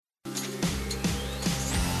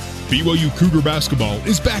BYU Cougar basketball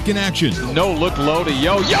is back in action. No look low to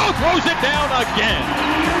Yo. Yo throws it down again.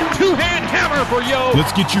 Two-hand hammer for Yo.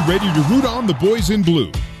 Let's get you ready to root on the boys in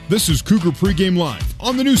blue. This is Cougar Pregame Live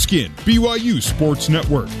on the new skin, BYU Sports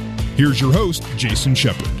Network. Here's your host, Jason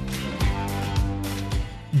Shepard.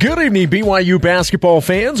 Good evening, BYU basketball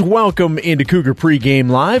fans. Welcome into Cougar Pregame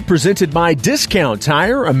Live, presented by Discount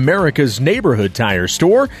Tire, America's neighborhood tire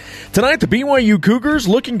store. Tonight, the BYU Cougars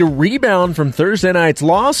looking to rebound from Thursday night's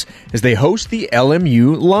loss as they host the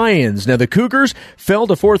LMU Lions. Now, the Cougars fell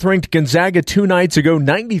to fourth-ranked Gonzaga 2 nights ago,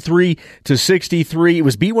 93-63. It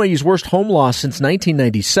was BYU's worst home loss since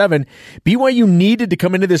 1997. BYU needed to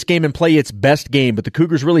come into this game and play its best game, but the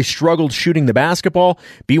Cougars really struggled shooting the basketball.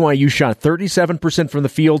 BYU shot 37% from the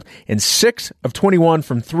field and 6 of 21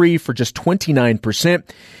 from 3 for just 29%.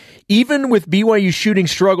 Even with BYU shooting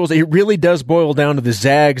struggles, it really does boil down to the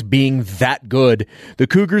Zags being that good. The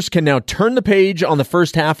Cougars can now turn the page on the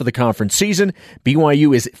first half of the conference season.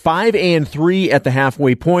 BYU is 5-3 at the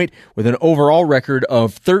halfway point with an overall record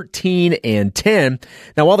of 13-10.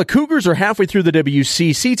 Now, while the Cougars are halfway through the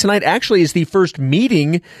WCC, tonight actually is the first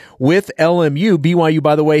meeting with LMU. BYU,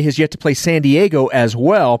 by the way, has yet to play San Diego as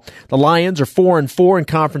well. The Lions are 4-4 in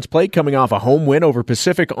conference play, coming off a home win over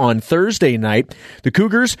Pacific on Thursday night. The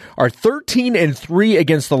Cougars are 13-3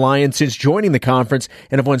 against the Lions since joining the conference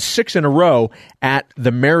and have won 6 in a row at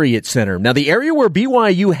the Marriott Center. Now, the area where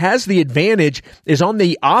BYU has the advantage is on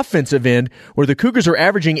the offensive end, where the Cougars are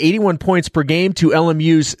averaging 81 points per game to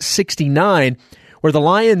LMU's 69, where the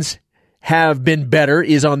Lions have been better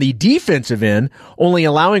is on the defensive end, only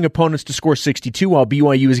allowing opponents to score 62 while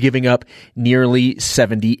BYU is giving up nearly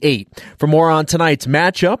 78. For more on tonight's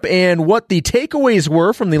matchup and what the takeaways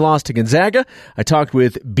were from the loss to Gonzaga, I talked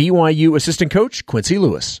with BYU assistant coach Quincy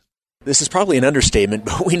Lewis. This is probably an understatement,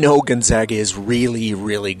 but we know Gonzaga is really,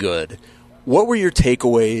 really good. What were your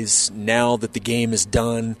takeaways now that the game is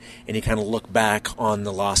done and you kind of look back on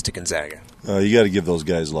the loss to Gonzaga? You got to give those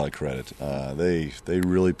guys a lot of credit. They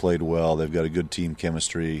really played well. They've got a good team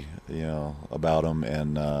chemistry, about them,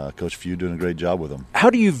 and Coach Few doing a great job with them. How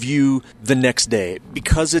do you view the next day?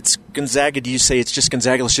 Because it's Gonzaga, do you say it's just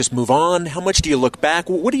Gonzaga, let's just move on? How much do you look back?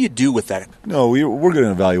 What do you do with that? No, we're going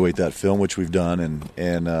to evaluate that film, which we've done,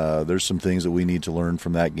 and there's some things that we need to learn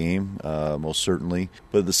from that game, most certainly.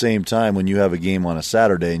 But at the same time, when you have a game on a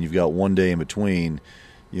Saturday and you've got one day in between,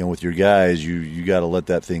 with your guys, you got to let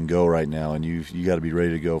that thing go right now, and you got to be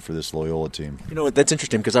ready to go for this Loyola team. That's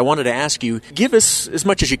interesting because I wanted to ask you, give us as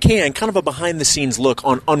much as you can, kind of a behind-the-scenes look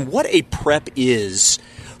on what a prep is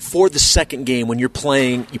for the second game when you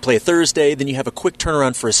play a Thursday, then you have a quick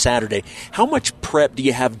turnaround for a Saturday. How much prep do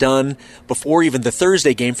you have done before even the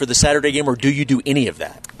Thursday game for the Saturday game, or do you do any of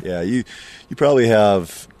that? Yeah, you probably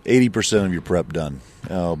have 80% of your prep done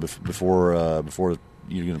before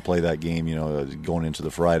you're going to play that game, going into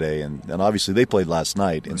the Friday. And obviously they played last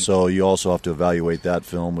night. And so you also have to evaluate that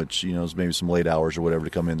film, which, is maybe some late hours or whatever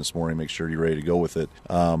to come in this morning, make sure you're ready to go with it.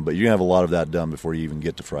 But you're going to have a lot of that done before you even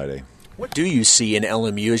get to Friday. What do you see in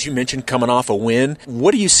LMU? As you mentioned, coming off a win,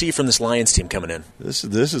 what do you see from this Lions team coming in? This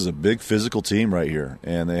is a big physical team right here,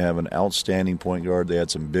 and they have an outstanding point guard. They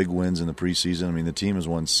had some big wins in the preseason. I mean, the team has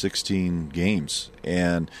won 16 games,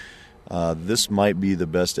 and this might be the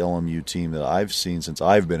best LMU team that I've seen since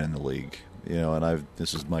I've been in the league. And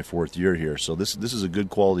this is my 4th year here, so this is a good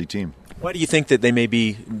quality team. Why do you think that they may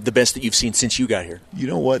be the best that you've seen since you got here? You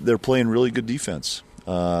know what? They're playing really good defense.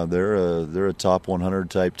 They're a top 100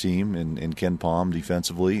 type team in Ken Palm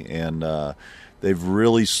defensively, and they've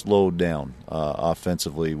really slowed down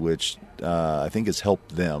offensively, which I think has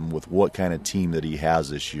helped them with what kind of team that he has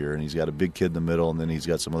this year. And he's got a big kid in the middle, and then he's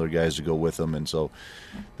got some other guys to go with him, and so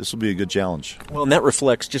this will be a good challenge. Well, and that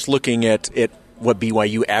reflects, just looking at what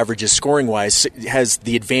BYU averages scoring-wise, has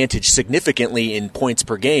the advantage significantly in points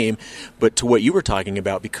per game. But to what you were talking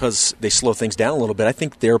about, because they slow things down a little bit, I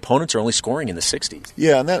think their opponents are only scoring in the 60s.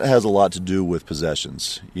 Yeah, and that has a lot to do with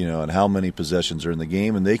possessions, and how many possessions are in the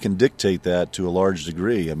game, and they can dictate that to a large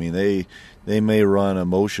degree. I mean, they may run a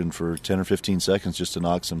motion for 10 or 15 seconds just to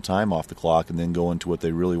knock some time off the clock and then go into what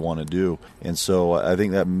they really want to do. And so I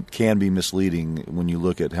think that can be misleading when you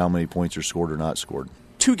look at how many points are scored or not scored.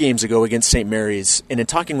 2 games ago against St. Mary's, and in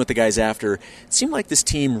talking with the guys after, it seemed like this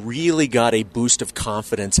team really got a boost of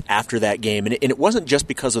confidence after that game. And it wasn't just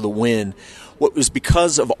because of the win. It was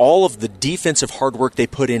because of all of the defensive hard work they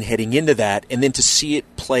put in heading into that, and then to see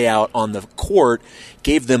it play out on the court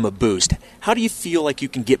gave them a boost. How do you feel like you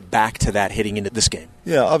can get back to that heading into this game?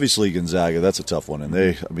 Yeah, obviously Gonzaga, that's a tough one. And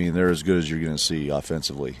they're as good as you're going to see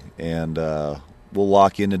offensively. And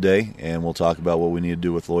lock in today, and we'll talk about what we need to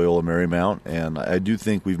do with Loyola Marymount. And I do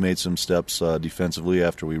think we've made some steps defensively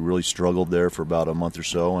after we really struggled there for about a month or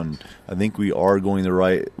so. And I think we are going the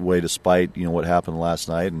right way despite what happened last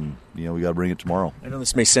night. And we got to bring it tomorrow. I know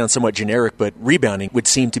this may sound somewhat generic, but rebounding would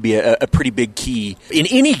seem to be a pretty big key in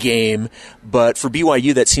any game. But for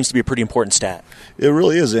BYU, that seems to be a pretty important stat. It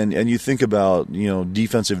really is, and you think about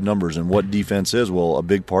defensive numbers and what defense is. Well, a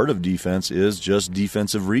big part of defense is just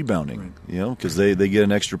defensive rebounding. Because they get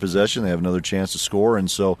an extra possession, they have another chance to score, and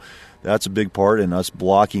so that's a big part. And us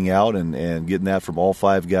blocking out and getting that from all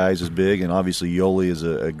 5 guys is big. And obviously, Yoli is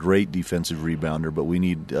a great defensive rebounder, but we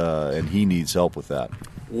need and he needs help with that.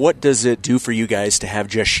 What does it do for you guys to have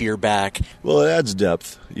Jashir back? Well, it adds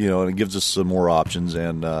depth, and it gives us some more options.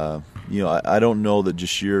 And I don't know that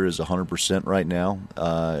Jashir is 100% right now,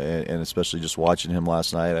 and especially just watching him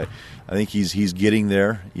last night, I think he's getting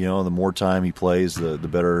there. The more time he plays, the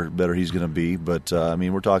better he's going to be. But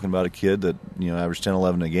we're talking about a kid that averaged 10,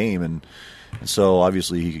 11 a game, and so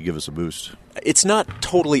obviously he could give us a boost. It's not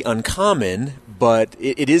totally uncommon, but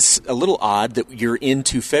it is a little odd that you're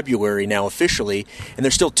into February now officially, and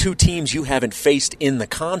there's still 2 teams you haven't faced in the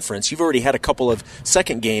conference. You've already had a couple of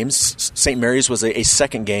second games. St. Mary's was a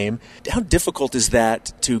second game. How difficult is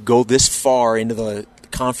that to go this far into the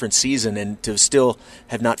conference season and to still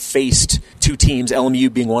have not faced 2 teams,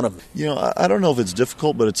 LMU being one of them? I don't know if it's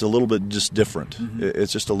difficult, but it's a little bit just different. Mm-hmm.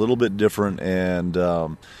 It's just a little bit different, and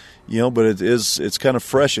but it's kind of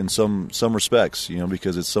fresh in some respects,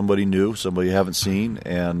 because it's somebody new, somebody you haven't seen,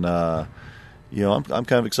 and I'm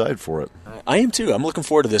kind of excited for it. I am too. I'm looking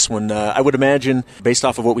forward to this one. I would imagine, based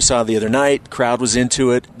off of what we saw the other night, crowd was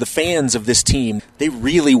into it. The fans of this team, they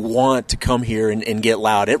really want to come here and get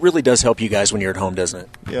loud. It really does help you guys when you're at home, doesn't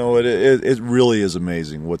it? It really is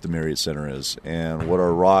amazing what the Marriott Center is, and what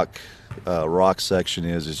our rock section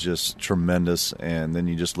is just tremendous. And then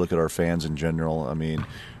you just look at our fans in general.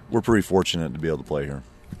 We're pretty fortunate to be able to play here.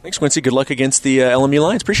 Thanks, Quincy. Good luck against the LMU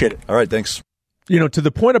Lions. Appreciate it. All right, thanks. To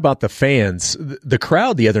the point about the fans, the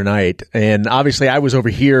crowd the other night, and obviously I was over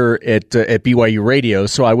here at BYU Radio,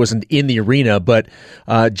 so I wasn't in the arena, but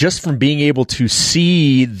just from being able to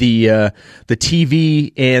see the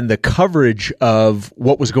TV and the coverage of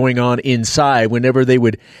what was going on inside, whenever they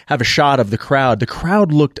would have a shot of the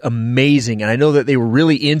crowd looked amazing, and I know that they were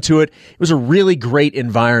really into it. It was a really great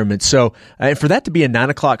environment. So for that to be a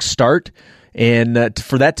 9:00 start, and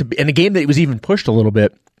for that to be and a game that was even pushed a little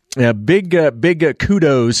bit. Big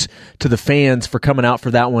kudos to the fans for coming out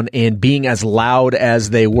for that one and being as loud as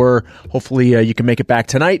they were. Hopefully you can make it back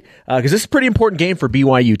tonight because this is a pretty important game for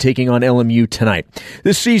BYU taking on LMU tonight.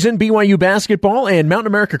 This season, BYU Basketball and Mountain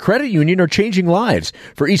America Credit Union are changing lives.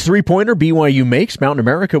 For each 3-pointer BYU makes, Mountain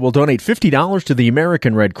America will donate $50 to the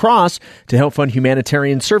American Red Cross to help fund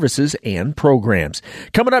humanitarian services and programs.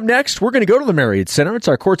 Coming up next, we're going to go to the Marriott Center. It's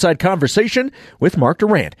our courtside conversation with Mark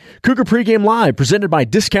Durrant. Cougar Pregame Live, presented by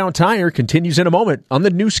Discount Tire, continues in a moment on the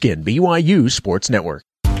new skin BYU Sports Network.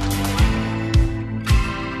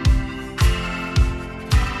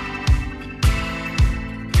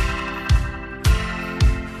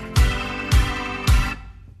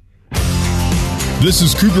 This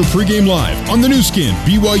is Cougar Pregame Live on the new skin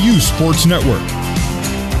BYU Sports Network.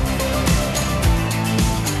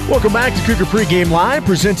 Welcome back to Cougar Pregame Live,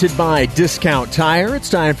 presented by Discount Tire. It's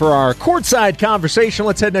time for our courtside conversation.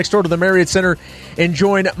 Let's head next door to the Marriott Center and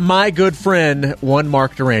join my good friend, one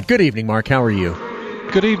Mark Durrant. Good evening, Mark. How are you?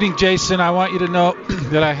 Good evening, Jason. I want you to know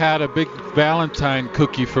that I had a big Valentine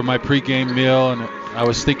cookie for my pregame meal, and I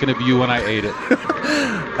was thinking of you when I ate it.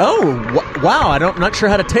 Wow. I'm not sure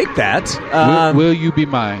how to take that. Will you be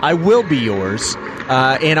mine? I will be yours.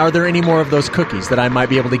 And are there any more of those cookies that I might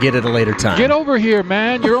be able to get at a later time? Get over here,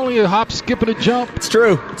 man. You're only a hop, skip, and a jump. It's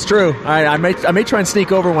true. All right, I may try and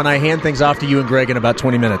sneak over when I hand things off to you and Greg in about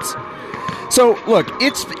 20 minutes. So, look,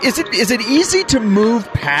 is it easy to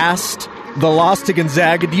move past the loss to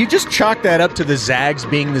Gonzaga? Do you just chalk that up to the Zags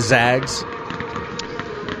being the Zags?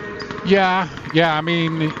 Yeah. I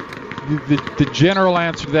mean, the general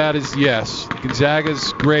answer to that is yes.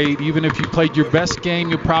 Gonzaga's great. Even if you played your best game,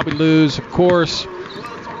 you'll probably lose. Of course,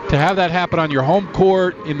 to have that happen on your home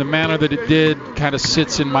court in the manner that it did kind of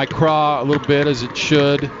sits in my craw a little bit, as it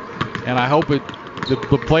should. And I hope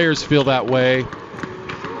the players feel that way.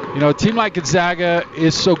 A team like Gonzaga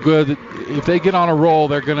is so good that if they get on a roll,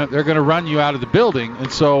 they're gonna run you out of the building.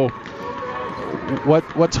 And so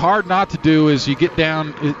what's hard not to do is you get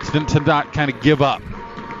down to not kind of give up.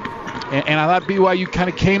 And I thought BYU kind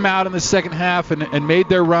of came out in the second half and made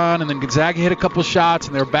their run, and then Gonzaga hit a couple shots,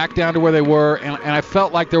 and they were back down to where they were. And I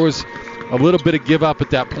felt like there was a little bit of give up at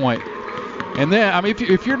that point. And then, I mean,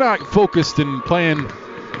 if you're not focused and playing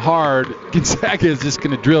hard, Gonzaga is just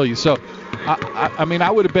going to drill you. So, I mean,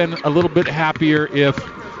 I would have been a little bit happier if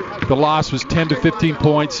the loss was 10 to 15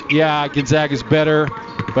 points. Yeah, Gonzaga's better,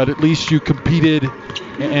 but at least you competed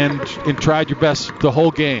and tried your best the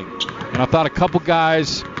whole game. And I thought a couple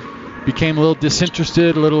guys became a little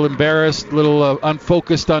disinterested, a little embarrassed, a little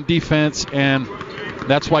unfocused on defense, and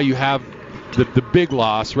that's why you have the big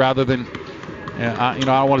loss rather than, I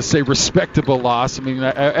don't want to say respectable loss. I mean,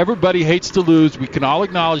 everybody hates to lose. We can all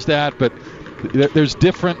acknowledge that, but there's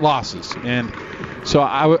different losses. And so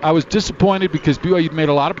I was disappointed because BYU made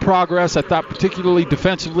a lot of progress. I thought particularly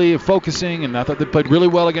defensively and focusing, and I thought they played really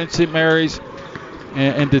well against St. Mary's.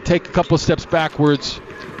 And to take a couple of steps backwards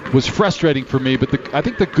was frustrating for me. But I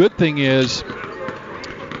think the good thing is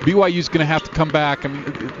BYU's going to have to come back. I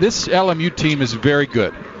mean, this LMU team is very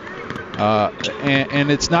good.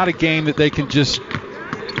 And it's not a game that they can just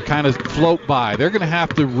kind of float by. They're going to have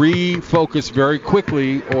to refocus very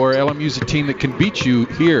quickly, or LMU's a team that can beat you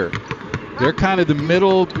here. They're kind of the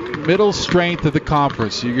middle strength of the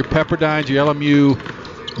conference. Your Pepperdines, your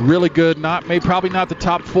LMU, really good. Probably not the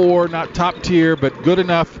top 4, not top tier, but good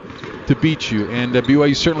enough to beat you. And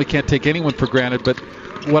BYU certainly can't take anyone for granted. But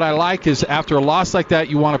what I like is after a loss like that,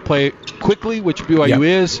 you want to play quickly, which BYU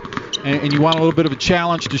is, and you want a little bit of a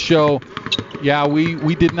challenge to show, yeah,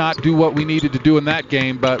 we did not do what we needed to do in that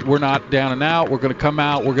game, but we're not down and out. We're going to come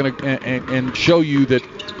out. We're going to and show you that,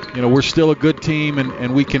 we're still a good team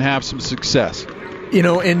and we can have some success.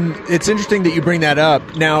 And it's interesting that you bring that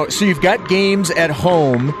up. Now, so you've got games at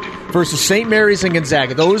home versus St. Mary's and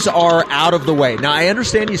Gonzaga. Those are out of the way. Now, I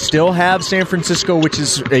understand you still have San Francisco, which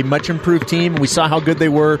is a much improved team. We saw how good they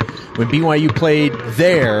were when BYU played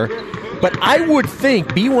there. But I would think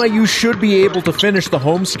BYU should be able to finish the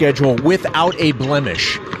home schedule without a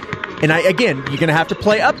blemish. And you're going to have to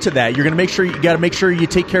play up to that. You're going to make sure you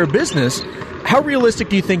take care of business. How realistic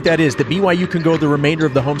do you think that is, that BYU can go the remainder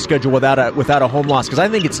of the home schedule without a home loss? Because I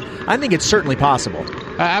think it's certainly possible.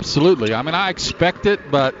 Absolutely. I mean, I expect it,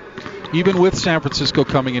 but even with San Francisco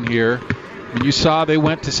coming in here, when you saw they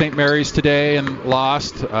went to St. Mary's today and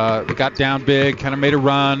lost, they got down big, kind of made a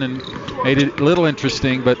run and made it a little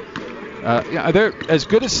interesting, but they're as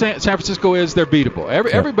good as San Francisco is. They're beatable.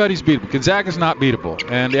 Everybody's beatable. Gonzaga's not beatable,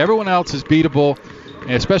 and everyone else is beatable,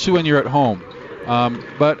 especially when you're at home.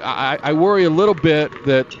 But I worry a little bit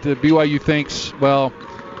that the BYU thinks, well,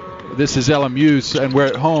 this is LMU's and we're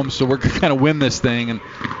at home, so we're going to kind of win this thing, and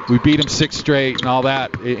we beat them 6 straight and all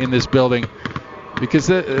that in this building, because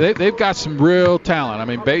they've got some real talent. I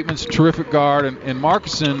mean, Bateman's a terrific guard, and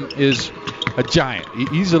Markison is a giant.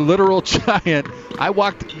 He's a literal giant. I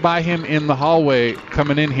walked by him in the hallway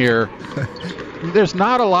coming in here. There's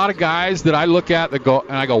not a lot of guys that I look at and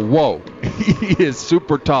I go, whoa, he is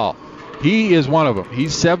super tall. He is one of them.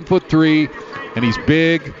 He's 7'3", and he's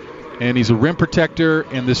big, and he's a rim protector,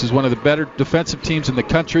 and this is one of the better defensive teams in the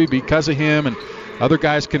country because of him, and other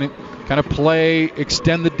guys can kind of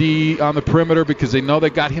extend the D on the perimeter because they know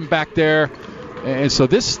they got him back there. And so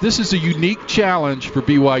this is a unique challenge for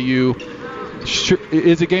BYU. Sure,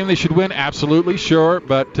 is a game they should win? Absolutely, sure.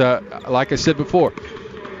 But like I said before,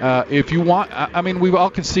 if you want, I mean, we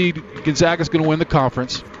all concede Gonzaga's going to win the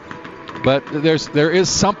conference. But there is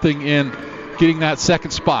something in getting that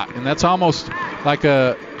second spot, and that's almost like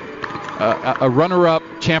a runner-up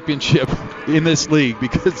championship in this league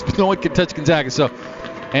because no one can touch Gonzaga. So,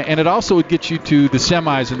 and it also would get you to the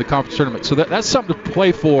semis in the conference tournament. So that's something to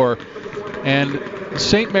play for. And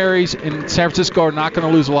St. Mary's and San Francisco are not going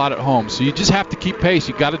to lose a lot at home. So you just have to keep pace.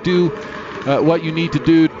 You got to do what you need to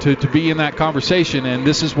do to be in that conversation. And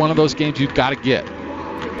this is one of those games you've got to get.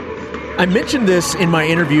 I mentioned this in my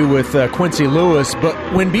interview with Quincy Lewis, but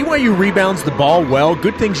when BYU rebounds the ball well,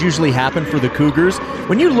 good things usually happen for the Cougars.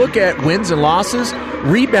 When you look at wins and losses,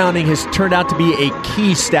 rebounding has turned out to be a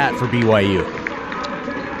key stat for BYU.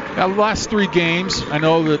 Now, the last 3 games, I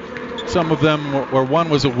know that some of them, or one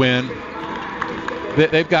was a win,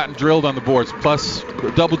 they've gotten drilled on the boards, plus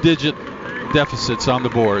double-digit deficits on the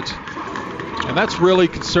boards. And that's really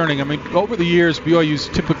concerning. I mean, over the years, BYU's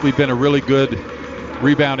typically been a really good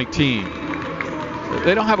rebounding team.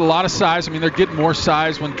 They don't have a lot of size. I mean, they're getting more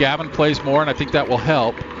size when Gavin plays more, and I think that will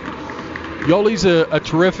help. Yoli's a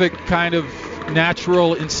terrific kind of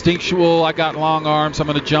natural, instinctual, I got long arms, I'm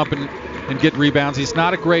going to jump and get rebounds. He's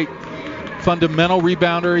not a great fundamental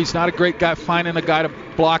rebounder. He's not a great guy finding a guy to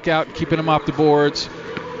block out and keeping him off the boards.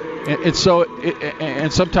 And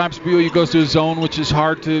sometimes BYU goes to a zone, which is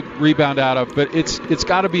hard to rebound out of. But it's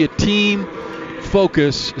got to be a team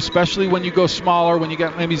focus, especially when you go smaller, when you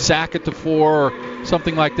got maybe Zach at the 4 or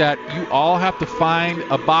something like that. You all have to find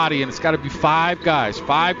a body, and it's got to be 5 guys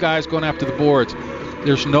going after the boards.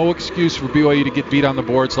 There's no excuse for BYU to get beat on the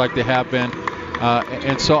boards like they have been.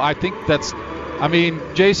 And so I think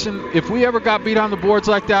Jason, if we ever got beat on the boards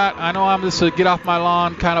like that, I know I'm just a get off my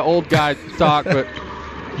lawn kind of old guy talk, but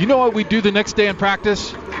you know what we'd do the next day in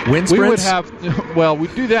practice? Wind sprints? We would have,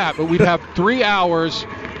 we'd do that, but we'd have 3 hours.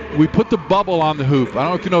 We put the bubble on the hoop. I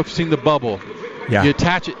don't know if you've seen the bubble. Yeah. You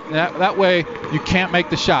attach it. That way you can't make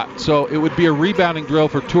the shot. So it would be a rebounding drill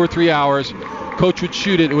for 2 or 3 hours. Coach would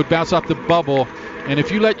shoot it. It would bounce off the bubble. And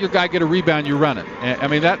if you let your guy get a rebound, you run it. I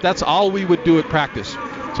mean, that's all we would do at practice.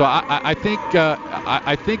 So I think that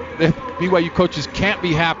BYU coaches can't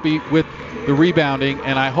be happy with the rebounding,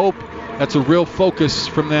 and I hope that's a real focus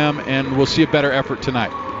from them, and we'll see a better effort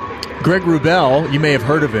tonight. Greg Wrubell, you may have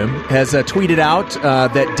heard of him, has tweeted out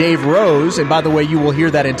that Dave Rose, and by the way, you will hear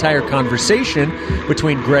that entire conversation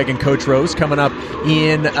between Greg and Coach Rose coming up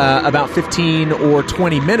in about 15 or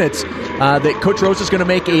 20 minutes, that Coach Rose is going to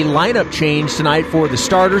make a lineup change tonight for the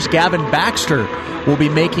starters. Gavin Baxter will be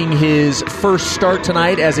making his first start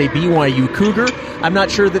tonight as a BYU Cougar. I'm not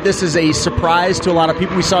sure that this is a surprise to a lot of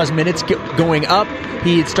people. We saw his minutes going up.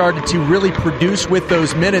 He had started to really produce with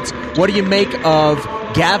those minutes. What do you make of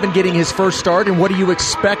Gavin getting his first start, and what do you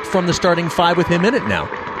expect from the starting 5 with him in it now?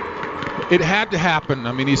 It had to happen.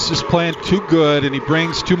 I mean, he's just playing too good, and he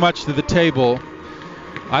brings too much to the table.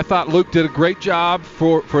 I thought Luke did a great job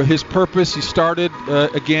for his purpose. He started,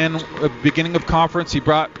 beginning of conference. He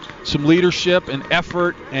brought some leadership and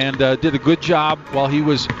effort and did a good job while he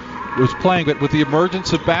was playing. But with the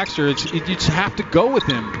emergence of Baxter, you just have to go with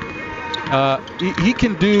him. He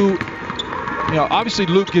can do... obviously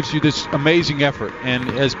Luke gives you this amazing effort and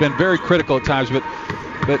has been very critical at times,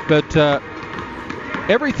 but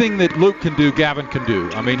everything that Luke can do, Gavin can do.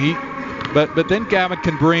 I mean, but then Gavin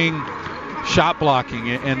can bring shot blocking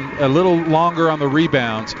and a little longer on the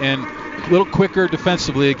rebounds and a little quicker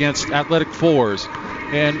defensively against athletic 4s.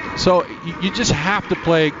 And so you just have to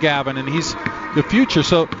play Gavin, and he's the future.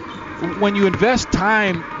 So when you invest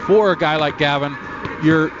time for a guy like Gavin,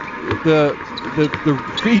 the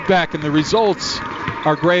feedback and the results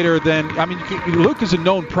are greater than, Luke is a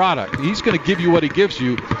known product. He's going to give you what he gives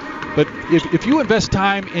you. But if you invest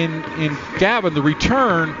time in Gavin, the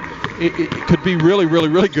return, it could be really, really,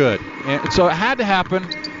 really good. And so it had to happen,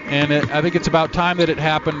 and I think it's about time that it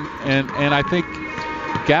happened. And I think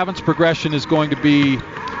Gavin's progression is going to be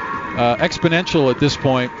exponential at this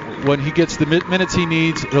point. When he gets the minutes he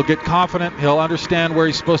needs, he'll get confident. He'll understand where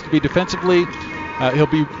he's supposed to be defensively.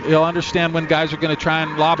 He'll understand when guys are going to try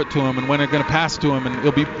and lob it to him and when they're going to pass to him, and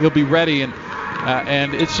he'll be ready. And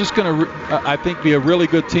it's just going to, I think, be a really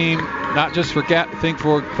good team, not just for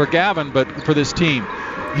Gavin, but for this team.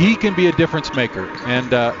 He can be a difference maker,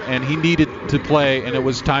 and he needed to play, and it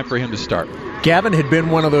was time for him to start. Gavin had been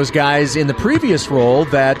one of those guys in the previous role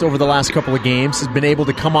that over the last couple of games has been able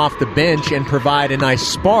to come off the bench and provide a nice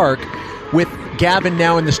spark. With Gavin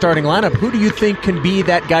now in the starting lineup, who do you think can be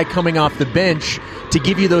that guy coming off the bench to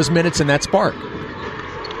give you those minutes and that spark?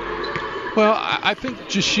 Well, I think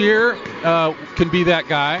Jashir can be that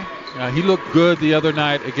guy. He looked good the other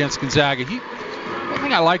night against Gonzaga. One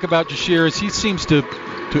thing I like about Jashir is he seems to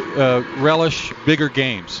relish bigger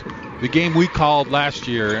games. The game we called last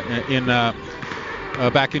year in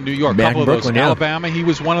back in New York, a couple of Brooklyn, those. Alabama, he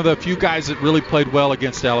was one of the few guys that really played well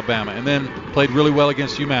against Alabama, and then played really well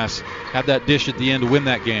against UMass. Had that dish at the end to win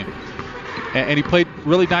that game. And he played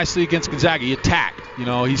really nicely against Gonzaga. He attacked.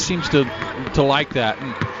 He seems to like that.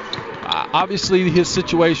 And obviously his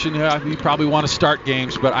situation, he probably want to start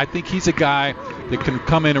games, but I think he's a guy that can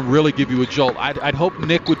come in and really give you a jolt. I'd hope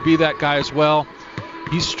Nick would be that guy as well.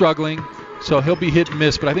 He's struggling, so he'll be hit and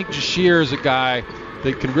miss. But I think Jashir is a guy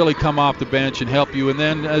that can really come off the bench and help you. And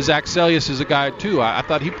then Zach Sellius is a guy, too. I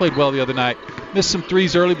thought he played well the other night. Missed some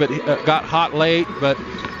threes early, but got hot late. But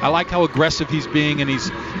I like how aggressive he's being, and he's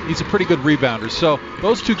a pretty good rebounder. So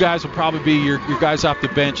those two guys will probably be your guys off the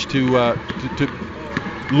bench to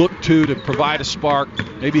look to provide a spark,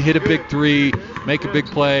 maybe hit a big three, make a big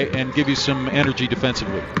play, and give you some energy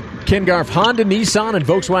defensively. Ken Garff, Honda, Nissan, and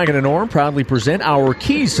Volkswagen and Orem proudly present our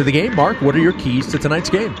keys to the game. Mark, what are your keys to tonight's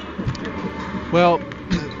game? Well,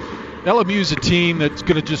 LMU is a team that's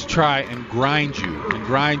going to just try and grind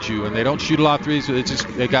you, and they don't shoot a lot of threes.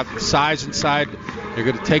 They got the size inside. They're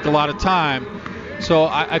going to take a lot of time. So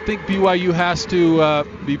I think BYU has to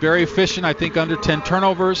be very efficient. I think under 10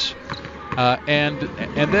 turnovers, and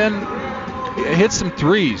then hit some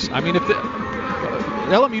threes. I mean,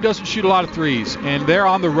 LMU doesn't shoot a lot of threes, and they're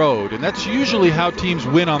on the road, and that's usually how teams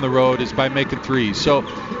win on the road is by making threes. So if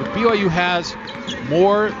BYU has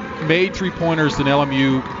more made three-pointers than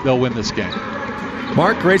LMU, they'll win this game.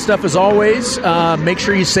 Mark, great stuff as always. Make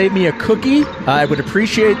sure you save me a cookie. I would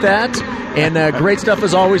appreciate that. And great stuff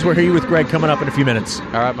as always. We'll hear you with Greg coming up in a few minutes.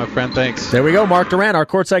 All right, my friend. Thanks. There we go. Mark Durant, our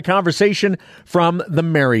courtside conversation from the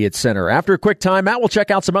Marriott Center. After a quick timeout, we'll check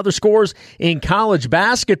out some other scores in college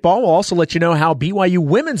basketball. We'll also let you know how BYU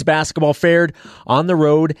women's basketball fared on the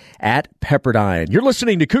road at Pepperdine. You're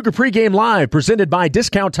listening to Cougar Pregame Live, presented by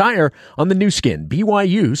Discount Tire on the new skin,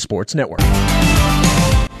 BYU Sports Network.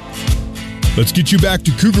 Let's get you back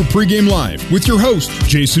to Cougar Pregame Live with your host,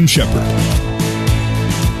 Jason Shepard.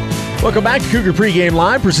 Welcome back to Cougar Pregame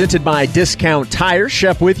Live, presented by Discount Tire.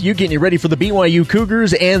 Shep with you, getting you ready for the BYU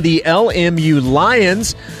Cougars and the LMU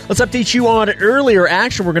Lions. Let's update you on earlier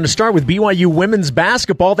action. We're going to start with BYU women's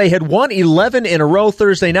basketball. They had won 11 in a row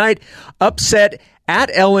Thursday night, upset at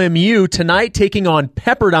LMU tonight, taking on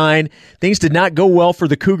Pepperdine. Things did not go well for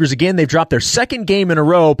the Cougars. Again, they've dropped their second game in a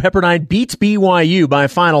row. Pepperdine beats BYU by a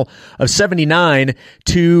final of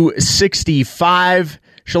 79-65.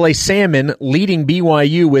 Chalet Salmon leading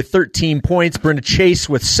BYU with 13 points. Brenda Chase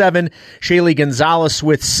with 7. Shaylee Gonzalez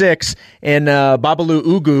with 6. And Babalu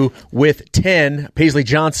Ugu with 10. Paisley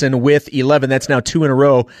Johnson with 11. That's now 2 in a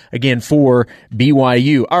row, again, for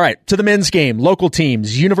BYU. All right, to the men's game. Local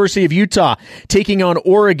teams. University of Utah taking on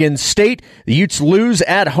Oregon State. The Utes lose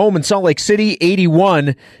at home in Salt Lake City,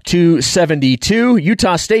 81-72.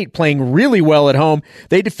 Utah State playing really well at home.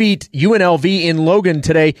 They defeat UNLV in Logan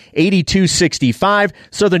today, 82-65.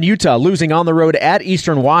 Southern Utah losing on the road at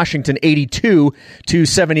Eastern Washington,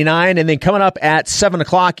 82-79. And then coming up at 7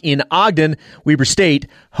 o'clock in Ogden, Weber State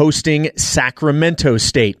hosting Sacramento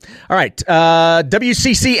State. All right,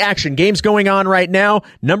 WCC action. Games going on right now.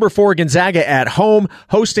 Number 4, Gonzaga at home,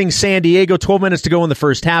 hosting San Diego. 12 minutes to go in the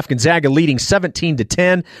first half. Gonzaga leading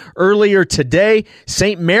 17-10. Earlier today,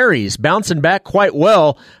 St. Mary's bouncing back quite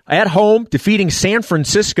well at home, defeating San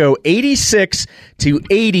Francisco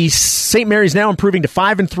 86-80. St. Mary's now improving to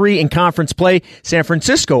 5-3 in conference play. San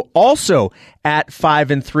Francisco also at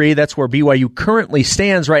 5-3. That's where BYU currently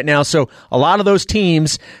stands right now. So a lot of those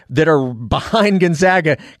teams that are behind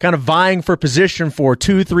Gonzaga kind of vying for position for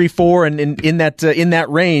 2, 3, 4, and in that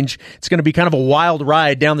range. It's going to be kind of a wild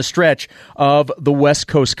ride down the stretch of the West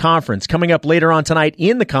Coast Conference. Coming up later on tonight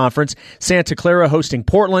in the conference, Santa Clara hosting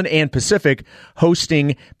Portland and Pacific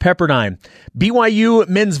hosting Pepperdine. BYU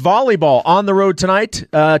men's volleyball on the road tonight,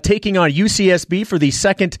 taking on UCSB for the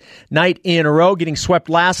second night in a row, getting swept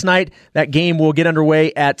last night. That game will get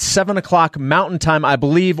underway at 7 o'clock Mountain Time, I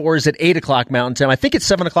believe, or is it 8 o'clock Mountain Time? I think it's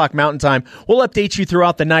 7 o'clock Mountain Time. We'll update you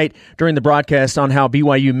throughout the night during the broadcast on how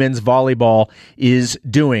BYU men's volleyball is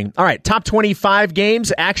doing. All right, top 25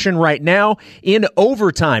 games, action right now in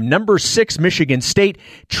overtime. Number 6, Michigan State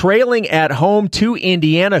trailing at home to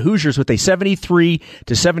Indiana. Hoosiers with a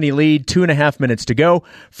 73-70 lead, 2.5 minutes to go.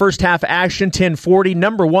 First half action, 10:40.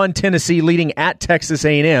 Number 1, Tennessee leading at Texas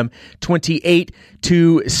A&M,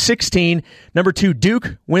 28-16. Number 2,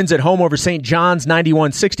 Duke wins at home over St. John's,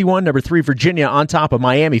 91-61. Number 3, Virginia on top of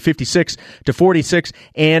Miami, 56-46.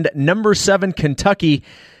 And number 7, Kentucky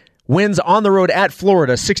wins on the road at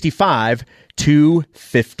Florida,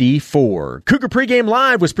 65-54. Cougar Pregame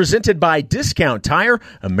Live was presented by Discount Tire,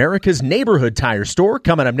 America's neighborhood tire store.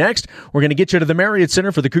 Coming up next, we're going to get you to the Marriott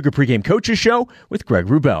Center for the Cougar Pregame Coaches Show with Greg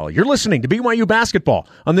Wrubell. You're listening to BYU Basketball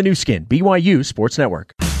on the new skin, BYU Sports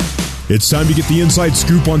Network. It's time to get the inside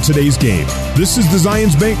scoop on today's game. This is the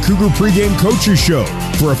Zions Bank Cougar Pregame Coaches Show.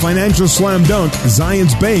 For a financial slam dunk,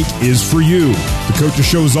 Zions Bank is for you. The Coaches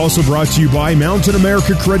Show is also brought to you by Mountain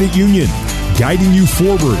America Credit Union, guiding you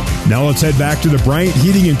forward. Now let's head back to the Bryant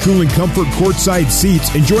Heating and Cooling Comfort courtside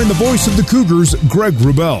seats and join the voice of the Cougars, Greg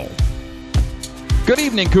Wrubell. Good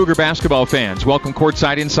evening, Cougar basketball fans. Welcome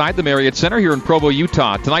courtside inside the Marriott Center here in Provo,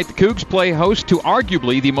 Utah. Tonight, the Cougs play host to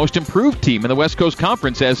arguably the most improved team in the West Coast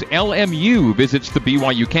Conference as LMU visits the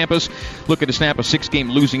BYU campus, looking to snap a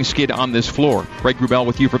 6-game losing skid on this floor. Greg Wrubell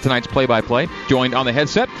with you for tonight's play-by-play, joined on the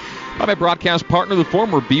headset by my broadcast partner, the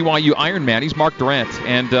former BYU Ironman. He's Mark Durant.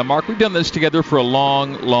 And, Mark, we've done this together for a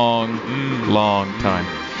long time.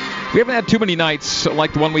 We haven't had too many nights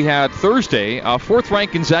like the one we had Thursday.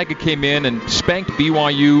 Fourth-ranked Gonzaga came in and spanked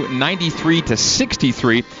BYU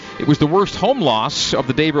 93-63. It was the worst home loss of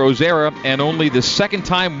the Dave Rose era and only the second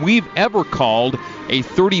time we've ever called a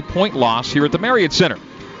 30-point loss here at the Marriott Center.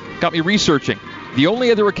 Got me researching. The only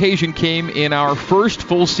other occasion came in our first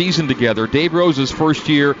full season together, Dave Rose's first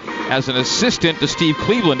year as an assistant to Steve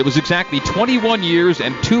Cleveland. It was exactly 21 years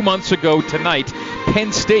and 2 months ago tonight.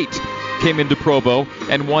 Penn State came into Provo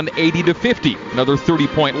and won 80-50, another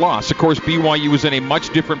 30-point loss. Of course, BYU was in a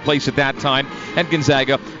much different place at that time, and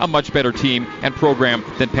Gonzaga, a much better team and program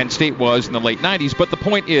than Penn State was in the late 90s. But the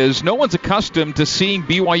point is, no one's accustomed to seeing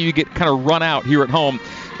BYU get kind of run out here at home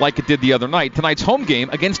like it did the other night. Tonight's home game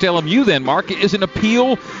against LMU, then, Mark, is an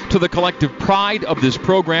appeal to the collective pride of this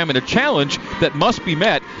program and a challenge that must be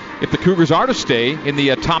met if the Cougars are to stay in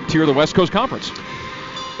the top tier of the West Coast Conference.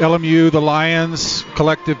 LMU, the Lions,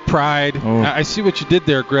 collective pride. I see what you did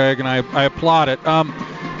there, Greg, and I applaud it.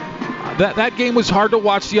 That game was hard to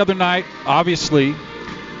watch the other night, obviously.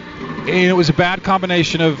 And it was a bad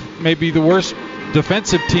combination of maybe the worst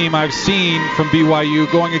defensive team I've seen from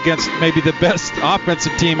BYU going against maybe the best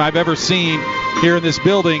offensive team I've ever seen here in this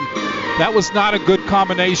building. That was not a good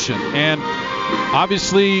combination. And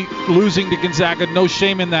obviously losing to Gonzaga, no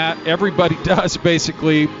shame in that. Everybody does,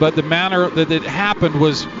 basically. But the manner that it happened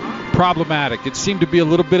was problematic. It seemed to be a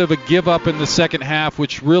little bit of a give up in the second half,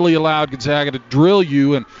 which really allowed Gonzaga to drill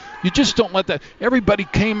you. And you just don't let that. Everybody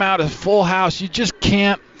came out a full house. You just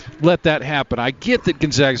can't let that happen. I get that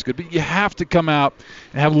Gonzaga's good, but you have to come out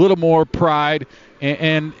and have a little more pride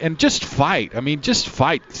and just fight. I mean, just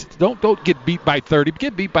fight. Don't get beat by 30.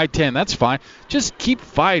 Get beat by 10. That's fine. Just keep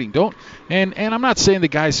fighting. Don't. And I'm not saying the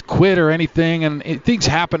guys quit or anything, and things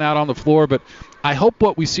happen out on the floor, but I hope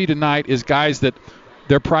what we see tonight is guys that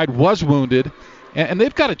their pride was wounded, and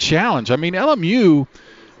they've got a challenge. I mean, LMU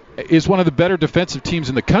is one of the better defensive teams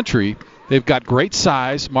in the country. They've got great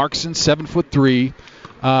size. Markson's 7'3".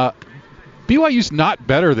 BYU's not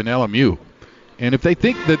better than LMU. And if they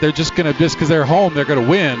think that they're just going to, just because they're home, they're going to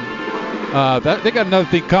win, they got another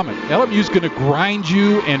thing coming. LMU's going to grind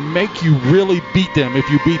you and make you really beat them if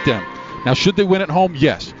you beat them. Now, should they win at home?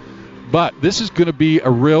 Yes. But this is going to be a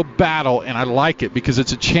real battle, and I like it because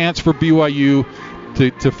it's a chance for BYU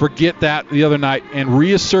to forget that the other night and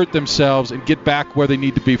reassert themselves and get back where they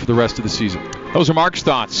need to be for the rest of the season. Those are Mark's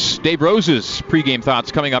thoughts. Dave Rose's pregame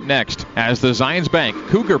thoughts coming up next as the Zions Bank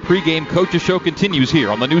Cougar pregame coaches show continues here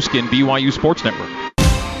on the new skin BYU Sports Network.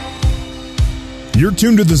 You're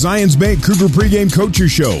tuned to the Zions Bank Cougar pregame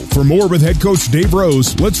coaches show. For more with head coach Dave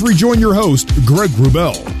Rose, let's rejoin your host, Greg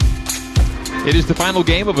Wrubell. It is the final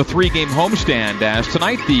game of a three-game homestand as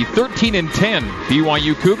tonight the 13-10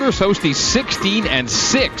 BYU Cougars host the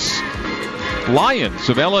 16-6 Lions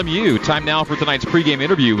of LMU. Time now for tonight's pregame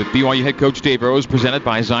interview with BYU head coach Dave Rose, presented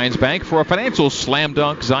by Zions Bank. For a financial slam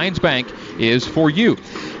dunk, Zions Bank is for you.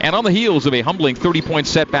 And on the heels of a humbling 30-point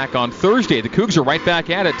setback on Thursday, the Cougs are right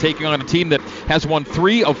back at it, taking on a team that has won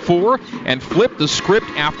 3 of 4 and flipped the script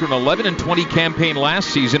after an 11-20 campaign last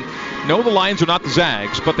season. No, the Lions are not the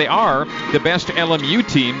Zags, but they are the best LMU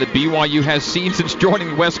team that BYU has seen since joining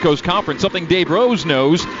the West Coast Conference, something Dave Rose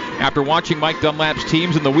knows after watching Mike Dunlap's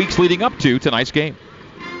teams in the weeks leading up to tonight's game.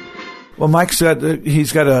 Well, Mike's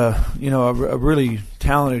he's got a really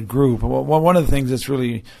talented group. Well, one of the things that's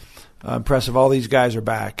really impressive, all these guys are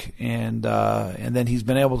back, and then he's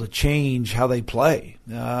been able to change how they play.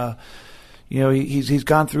 He's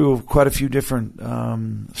gone through quite a few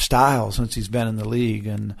different styles since he's been in the league,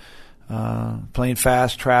 and playing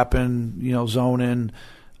fast, trapping, zoning.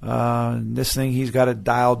 This thing he's got it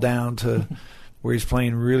dialed down to where he's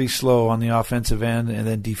playing really slow on the offensive end, and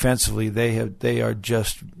then defensively they're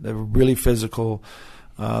really physical.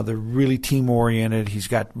 They're really team oriented. He's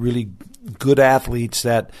got really good athletes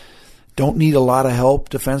that don't need a lot of help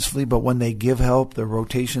defensively, but when they give help, their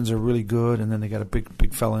rotations are really good, and then they got a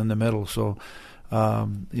big fella in the middle. So,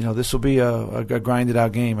 this will be a grinded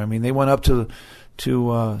out game. I mean, they went up to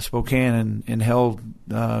Spokane and held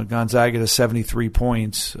Gonzaga to 73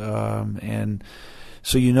 points, and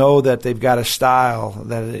so that they've got a style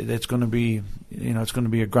that it's going to be, it's going to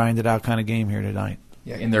be a grinded out kind of game here tonight.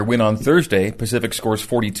 Yeah, in their win on Thursday, Pacific scores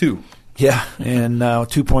 42. Yeah, and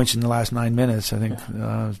 2 points in the last 9 minutes, I think.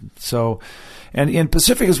 And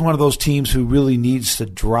Pacific is one of those teams who really needs to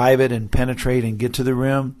drive it and penetrate and get to the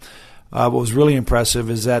rim. What was really impressive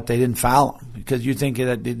is that they didn't foul them, because you think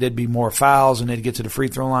that there'd be more fouls and they'd get to the free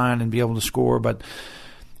throw line and be able to score, but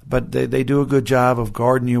they do a good job of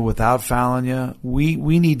guarding you without fouling you.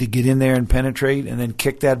 We need to get in there and penetrate and then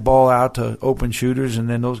kick that ball out to open shooters, and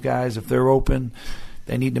then those guys, if they're open,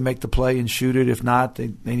 they need to make the play and shoot it. If not,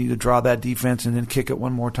 they need to draw that defense and then kick it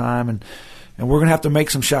one more time. And we're going to have to make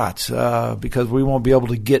some shots because we won't be able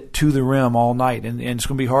to get to the rim all night. And it's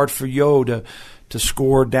going to be hard for Yo to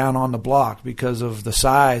score down on the block because of the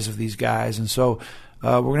size of these guys. And so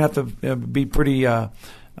we're going to have to be pretty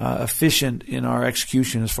efficient in our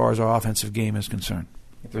execution as far as our offensive game is concerned.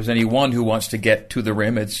 If there's anyone who wants to get to the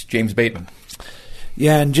rim, it's James Bateman.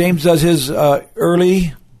 Yeah, and James does his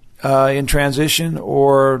early in transition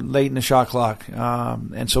or late in the shot clock.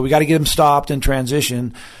 And so we got to get him stopped in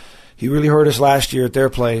transition. He really hurt us last year at their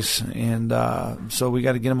place, and so we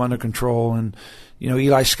got to get him under control. And,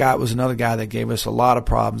 Eli Scott was another guy that gave us a lot of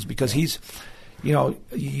problems because he's,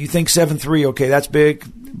 you think 7'3", okay, that's big,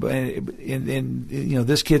 but and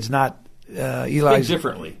this kid's not. Eli's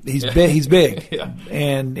differently. He's big. He's big, Yeah.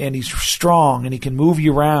 and he's strong, and he can move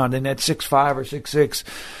you around. And at 6'5" or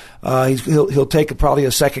 6'6", he'll take probably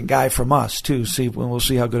a second guy from us too. We'll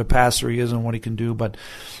see how good a passer he is and what he can do. But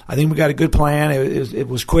I think we got a good plan. It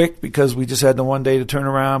was quick because we just had the one day to turn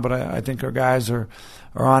around. But I think our guys are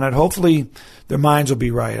on it. Hopefully their minds will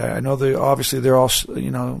be right. I know they're all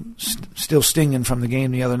still stinging from the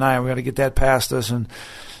game the other night. We got to get that past us,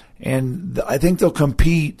 and I think they'll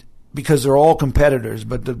compete because they're all competitors.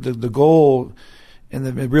 But the goal and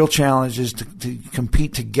the real challenge is to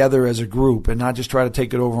compete together as a group and not just try to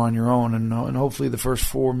take it over on your own. And hopefully the first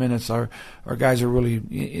 4 minutes our guys are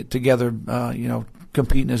really together,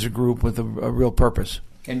 competing as a group with a real purpose.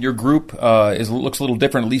 And your group looks a little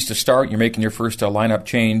different, at least to start. You're making your first lineup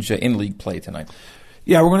change in league play tonight.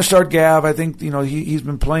 Yeah, we're going to start Gav. I think he's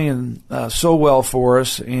been playing so well for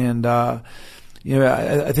us, and I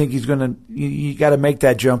think he's going to. You got to make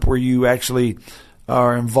that jump where you actually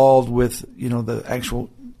are involved with the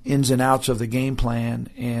actual ins and outs of the game plan,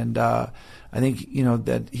 and I think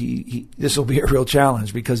that this will be a real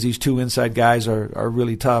challenge because these two inside guys are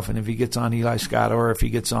really tough, and if he gets on Eli Scott or if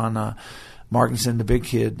he gets on Markinson, the big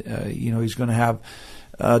kid, he's going to have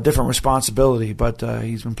different responsibility. But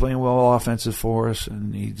he's been playing well offensive for us,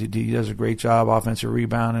 and he does a great job offensive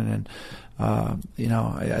rebounding. And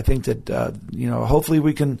I think that hopefully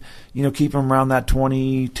we can keep him around that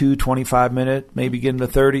 22, 25 minute, maybe get him to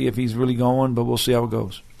 30 if he's really going. But we'll see how it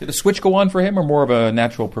goes. Did a switch go on for him, or more of a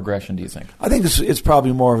natural progression? Do you think? I think it's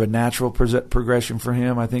probably more of a natural progression for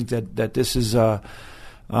him. I think that this is.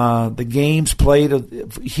 The games played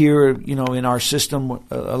here, in our system,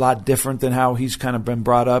 a lot different than how he's kind of been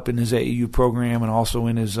brought up in his AAU program and also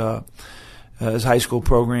in his high school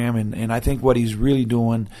program. And I think what he's really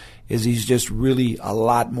doing is he's just really a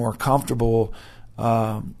lot more comfortable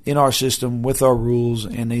in our system with our rules,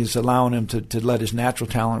 and he's allowing him to let his natural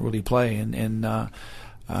talent really play. And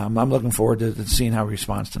I'm looking forward to seeing how he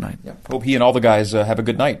responds tonight. Yeah. Hope he and all the guys have a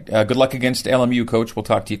good night. Good luck against LMU, Coach. We'll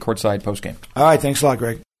talk to you courtside postgame. All right. Thanks a lot,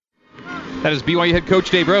 Greg. That is BYU head coach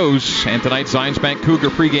Dave Rose, and tonight's Zions Bank Cougar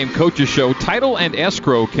pregame coaches show. Title and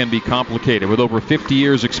escrow can be complicated. With over 50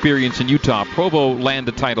 years experience in Utah, Provo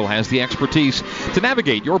Land Title has the expertise to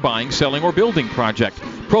navigate your buying, selling, or building project.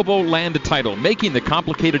 Provo Land Title, making the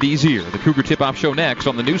complicated easier. The Cougar Tip-Off Show next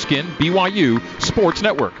on the new skin BYU Sports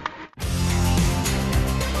Network.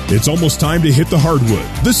 It's almost time to hit the hardwood.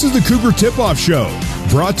 This is the Cougar Tip-Off Show,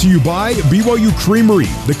 brought to you by BYU Creamery,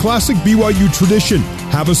 the classic BYU tradition.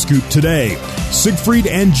 Have a scoop today. Siegfried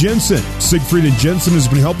and Jensen. Siegfried and Jensen has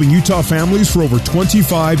been helping Utah families for over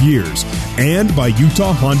 25 years. And by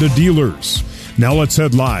Utah Honda dealers. Now let's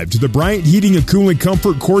head live to the Bryant Heating and Cooling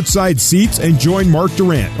Comfort courtside seats and join Mark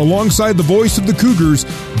Durant alongside the voice of the Cougars,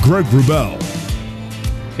 Greg Wrubell.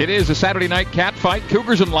 It is a Saturday night cat fight.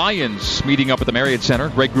 Cougars and Lions meeting up at the Marriott Center.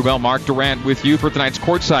 Greg Wrubell, Mark Durant with you for tonight's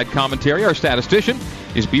courtside commentary. Our statistician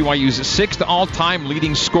is BYU's sixth all-time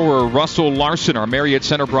leading scorer, Russell Larson. Our Marriott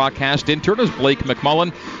Center broadcast intern is Blake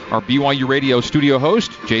McMullen. Our BYU radio studio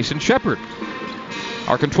host, Jason Shepard.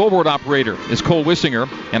 Our control board operator is Cole Wissinger,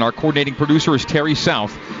 and our coordinating producer is Terry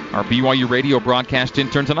South. Our BYU radio broadcast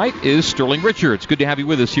intern tonight is Sterling Richards. Good to have you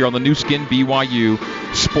with us here on the new skin BYU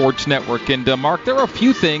Sports Network. And Mark, there are a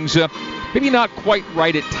few things maybe not quite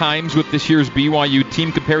right at times with this year's BYU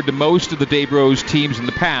team compared to most of the Dave Rose teams in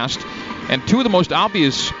the past. And two of the most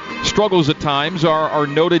obvious struggles at times are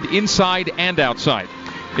noted inside and outside.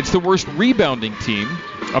 It's the worst rebounding team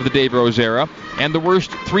of the Dave Rose era and the worst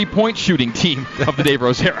three-point shooting team of the Dave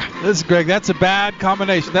Rose era. Listen, Greg, that's a bad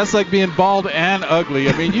combination. That's like being bald and ugly.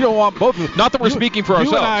 I mean, you don't want both of them. Not that we're speaking for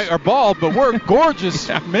ourselves. You and I are bald, but we're gorgeous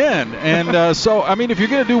men. And so, I mean, if you're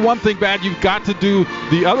going to do one thing bad, you've got to do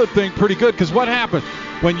the other thing pretty good. Because what happens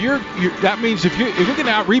when that means if you're getting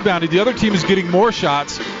out-rebounded, the other team is getting more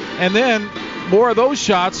shots, and then more of those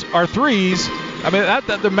shots are threes. I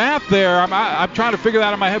mean, the math there, I'm trying to figure that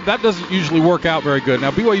out in my head. That doesn't usually work out very good. Now,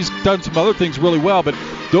 BYU's done some other things really well, but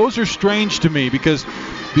those are strange to me because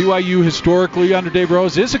BYU historically under Dave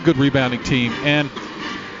Rose is a good rebounding team and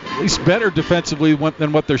at least better defensively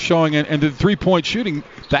than what they're showing. And the three-point shooting,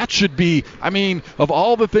 that should be, I mean, of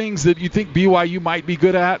all the things that you think BYU might be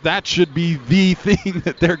good at, that should be the thing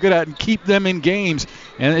that they're good at and keep them in games.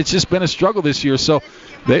 And it's just been a struggle this year. So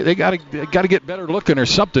they got to get better looking or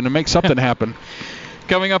something to make something happen.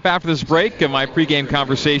 Coming up after this break, my pregame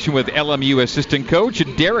conversation with LMU assistant coach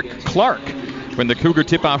Derek Clark when the Cougar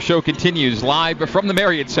Tip-Off Show continues live from the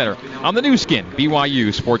Marriott Center on the new skin,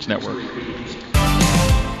 BYU Sports Network.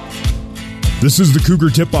 This is the Cougar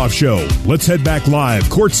Tip-Off Show. Let's head back live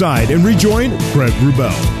courtside and rejoin Brent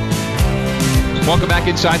Wrubell. Welcome back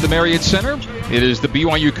inside the Marriott Center. It is the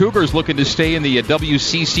BYU Cougars looking to stay in the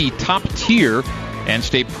WCC top tier and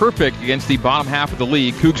stay perfect against the bottom half of the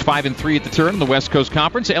league. Cougs 5-3 at the turn in the West Coast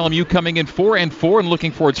Conference. LMU coming in 4-4 and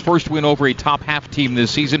looking for its first win over a top half team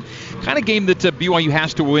this season. Kind of game that BYU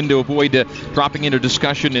has to win to avoid dropping into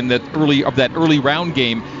discussion in that early round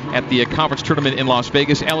game at the conference tournament in Las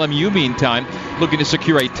Vegas. LMU, meantime, looking to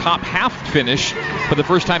secure a top half finish for the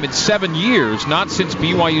first time in 7 years, not since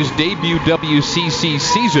BYU's debut WCC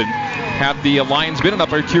season have the Lions been an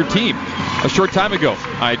upper tier team. A short time ago,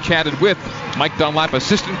 I chatted with Mike Dunlap,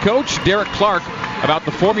 assistant coach, Derek Clark, about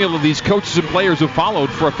the formula these coaches and players have followed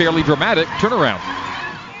for a fairly dramatic turnaround.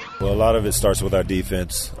 Well, a lot of it starts with our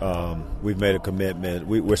defense. We've made a commitment.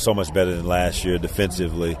 We're so much better than last year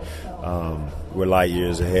defensively. We're light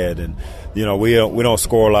years ahead. And, we don't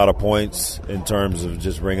score a lot of points in terms of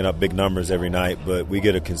just bringing up big numbers every night, but we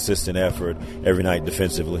get a consistent effort every night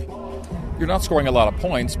defensively. You're not scoring a lot of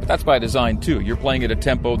points, but that's by design, too. You're playing at a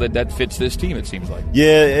tempo that fits this team, it seems like.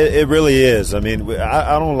 Yeah, it really is. I mean,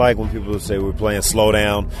 I don't like when people say we're playing slow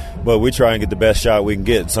down, but we try and get the best shot we can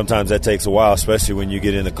get. Sometimes that takes a while, especially when you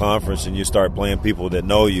get in the conference and you start playing people that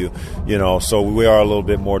know you, So we are a little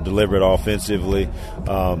bit more deliberate offensively.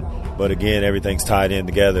 But, again, everything's tied in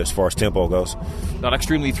together as far as tempo goes. Not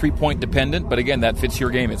extremely three-point dependent, but, again, that fits your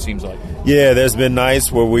game, it seems like. Yeah, there's been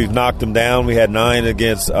nights where we've knocked them down. We had 9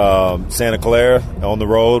 against Santa Clara on the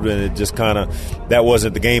road, and it just kind of – that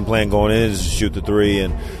wasn't the game plan going in, is to shoot the three.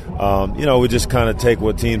 And, we just kind of take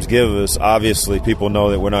what teams give us. Obviously, people know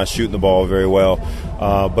that we're not shooting the ball very well.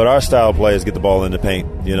 But our style of play is get the ball in the paint,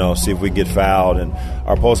 see if we get fouled. And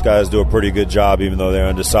our post guys do a pretty good job, even though they're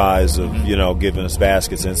undersized, of, giving us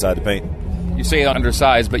baskets inside the paint. You say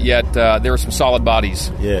undersized, but yet there are some solid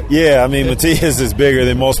bodies. Yeah. I mean, Matias is bigger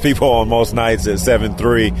than most people on most nights at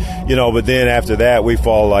 7'3", but then after that we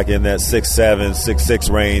fall like in that 6'7",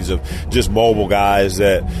 6'6" range of just mobile guys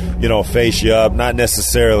that, face you up, not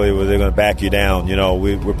necessarily where they're going to back you down.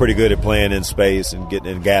 We're pretty good at playing in space and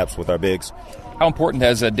getting in gaps with our bigs. How important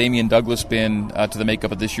has Damian Douglas been to the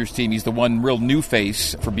makeup of this year's team? He's the one real new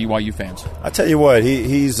face for BYU fans. I tell you what,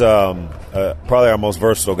 he's probably our most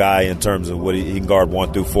versatile guy in terms of what he can guard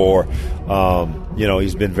 1 through 4.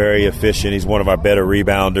 He's been very efficient. He's one of our better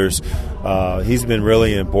rebounders. He's been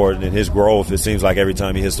really important in his growth. It seems like every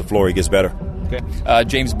time he hits the floor, he gets better. Okay.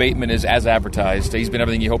 James Bateman is as advertised. He's been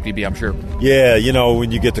everything you hoped he'd be, I'm sure. Yeah, when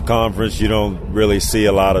you get to conference, you don't really see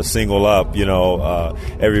a lot of single up.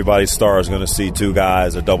 Everybody's star is going to see 2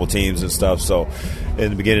 guys or double teams and stuff. So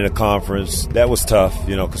in the beginning of conference, that was tough,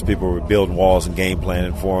 because people were building walls and game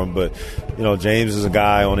planning for him. But, James is a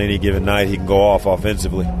guy on any given night, he can go off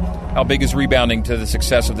offensively. How big is rebounding to the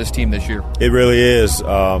success of this team this year? It really is.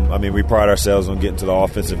 We pride ourselves on getting to the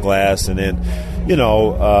offensive glass. And then,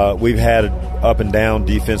 we've had up and down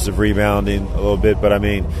defensive rebounding a little bit. But,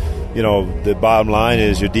 the bottom line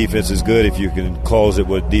is your defense is good if you can close it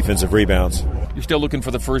with defensive rebounds. You're still looking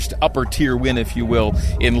for the first upper-tier win, if you will,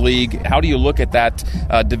 in league. How do you look at that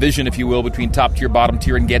division, if you will, between top-tier,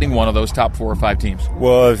 bottom-tier, and getting one of those top 4 or 5 teams?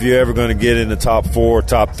 Well, if you're ever going to get in the top 4,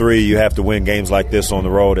 top 3, you have to win games like this on the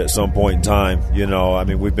road at some point in time.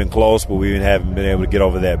 We've been close, but we haven't been able to get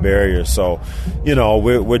over that barrier. So,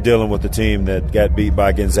 we're dealing with the team that got beat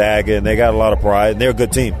by Gonzaga, and they got a lot of pride, and they're a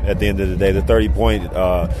good team at the end of the day. The 30-point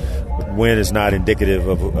win is not indicative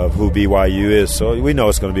of who BYU is, so we know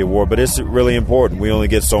it's going to be a war, but it's really important. We only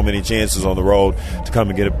get so many chances on the road to come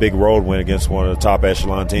and get a big road win against one of the top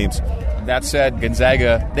echelon teams. That said,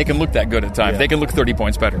 Gonzaga, they can look that good at times. Yeah. They can look 30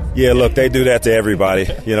 points better. Yeah, look, they do that to everybody.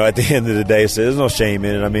 At the end of the day, so there's no shame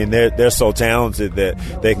in it. They're so talented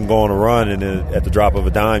that they can go on a run, and then at the drop of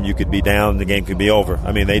a dime, you could be down and the game could be over.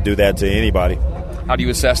 They do that to anybody. How do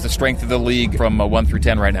you assess the strength of the league from 1 through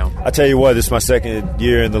 10 right now? I tell you what, this is my second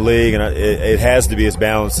year in the league, and it has to be as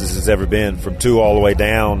balanced as it's ever been, from 2 all the way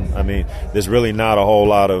down. There's really not a whole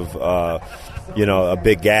lot of, a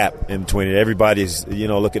big gap in between it. Everybody's,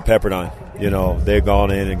 look at Pepperdine. They've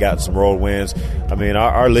gone in and got some road wins.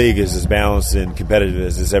 Our league is as balanced and competitive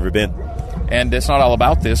as it's ever been. And it's not all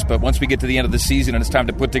about this, but once we get to the end of the season and it's time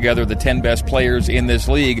to put together the 10 best players in this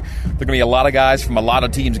league, there are going to be a lot of guys from a lot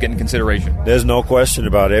of teams getting consideration. There's no question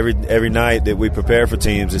about it. Every night that we prepare for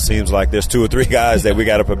teams, it seems like there's 2 or 3 guys that we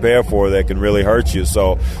got to prepare for that can really hurt you.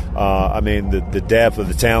 So, the depth of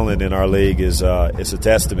the talent in our league is it's a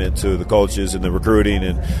testament to the coaches and the recruiting,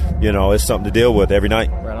 and it's something to deal with every night.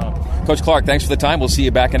 Right on. Coach Clark, thanks for the time. We'll see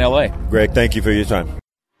you back in L.A. Greg, thank you for your time.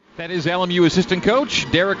 That is LMU assistant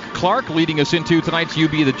coach Derek Clark leading us into tonight's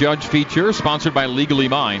UB the Judge feature, sponsored by Legally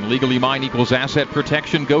Mine. Legally Mine equals asset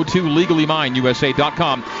protection. Go to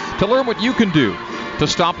LegallyMineUSA.com to learn what you can do to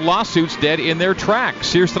stop lawsuits dead in their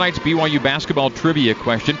tracks. Here's tonight's BYU basketball trivia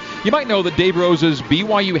question. You might know that Dave Rose's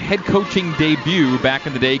BYU head coaching debut back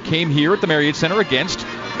in the day came here at the Marriott Center against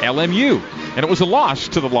LMU. And it was a loss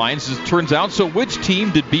to the Lions, as it turns out. So which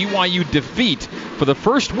team did BYU defeat for the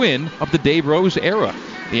first win of the Dave Rose era?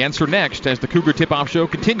 The answer next as the Cougar Tip-Off Show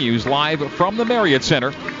continues live from the Marriott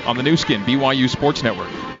Center on the new skin BYU Sports Network.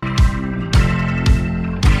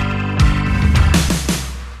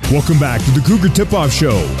 Welcome back to the Cougar Tip-Off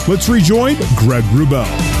Show. Let's rejoin Greg Wrubell.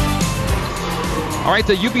 All right,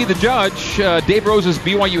 the UB the Judge. Dave Rose's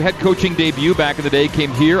BYU head coaching debut back in the day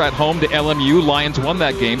came here at home to LMU. Lions won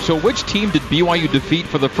that game. So which team did BYU defeat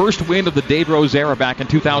for the first win of the Dave Rose era back in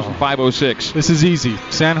 2005-06? This is easy.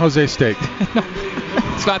 San Jose State.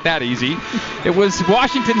 It's not that easy. It was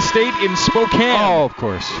Washington State in Spokane. Oh, of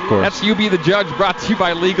course. That's UB the Judge, brought to you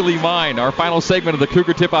by Legally Mine. Our final segment of the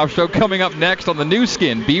Cougar Tip-Off Show coming up next on the new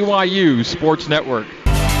skin BYU Sports Network.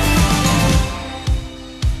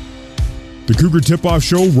 The Cougar Tip-Off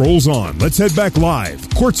Show rolls on. Let's head back live,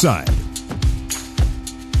 courtside.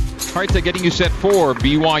 All right, getting you set for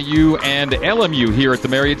BYU and LMU here at the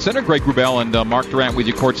Marriott Center. Greg Wrubell and Mark Durant with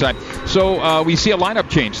you courtside. So we see a lineup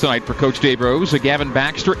change tonight for Coach Dave Rose. Gavin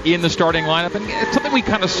Baxter in the starting lineup, and it's something we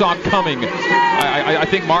kind of saw coming. I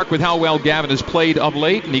think, Mark, with how well Gavin has played of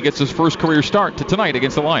late, and he gets his first career start tonight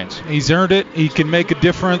against the Lions. He's earned it. He can make a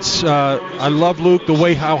difference. I love Luke, the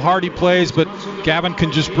way how hard he plays, but Gavin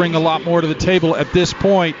can just bring a lot more to the table at this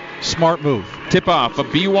point. Smart move. Tip-off of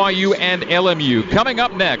BYU and LMU. Coming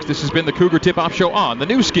up next, this has been the Cougar Tip-Off Show on the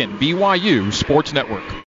new skin BYU Sports Network.